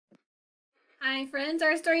Hi friends,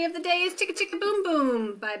 our story of the day is Chicka Chicka Boom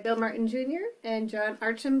Boom by Bill Martin Jr. and John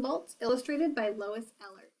Archambault, illustrated by Lois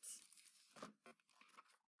Ellert.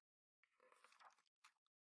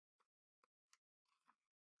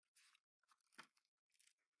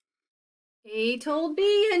 A told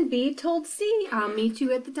B and B told C, I'll meet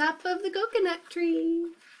you at the top of the coconut tree.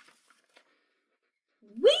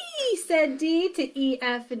 Wee, said D to E,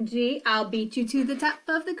 F, and G, I'll beat you to the top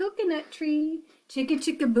of the coconut tree. Chicka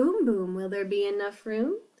Chicka Boom Boom, will there be enough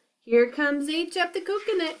room? Here comes H up the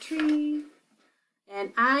coconut tree.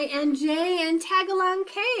 And I and J and Tagalong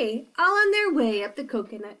K, all on their way up the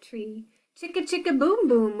coconut tree. Chicka Chicka Boom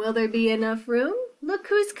Boom, will there be enough room? Look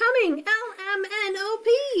who's coming,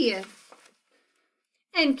 L-M-N-O-P.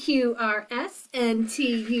 And Q, R, S, and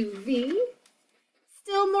T, U, V.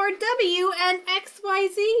 Still more W and X, Y,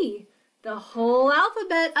 Z. The whole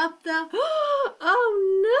alphabet up the...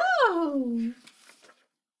 Oh no!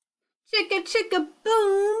 Chicka Chicka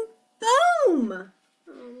Boom Boom!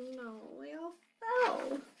 Oh no, we all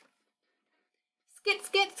fell. Skit,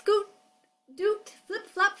 skit, scoot, doot, flip,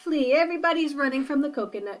 flop, flee. Everybody's running from the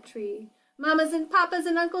coconut tree. Mamas and papas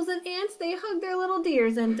and uncles and aunts, they hug their little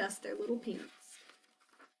dears and dust their little pants.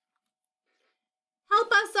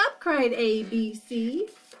 Help us up, cried A, B, C.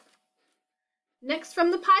 Next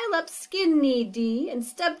from the pile-up, skinny D, and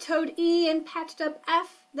stub-toed E, and patched-up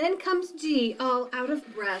F. Then comes G, all out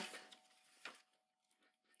of breath.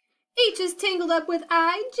 H is tangled up with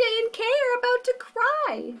I, J and K are about to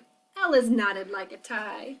cry. L is knotted like a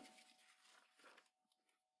tie.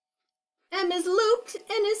 M is looped,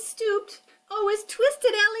 N is stooped, O is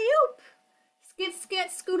twisted alley-oop. Skit, scat,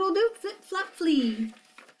 scoodle-doop, flip-flop, flee.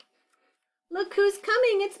 Look who's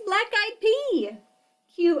coming, it's Black-Eyed P.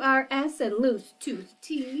 Q, R, S, and loose tooth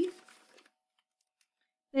T.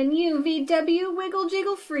 Then U, V, W, wiggle,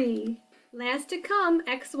 jiggle, free. Last to come,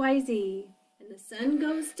 X, Y, Z. And the sun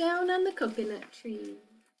goes down on the coconut tree.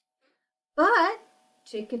 But,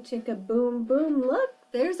 chicka, chicka, boom, boom, look,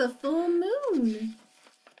 there's a full moon.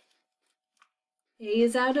 A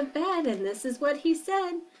is out of bed, and this is what he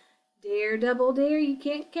said. Dare, double dare, you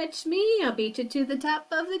can't catch me. I'll beat you to the top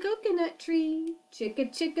of the coconut tree. Chicka,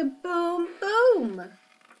 chicka, boom, boom.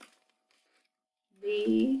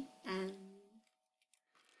 The end.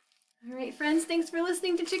 All right, friends, thanks for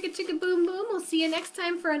listening to Chicka Chicka Boom Boom. We'll see you next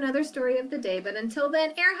time for another story of the day. But until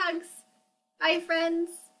then, air hugs. Bye, friends.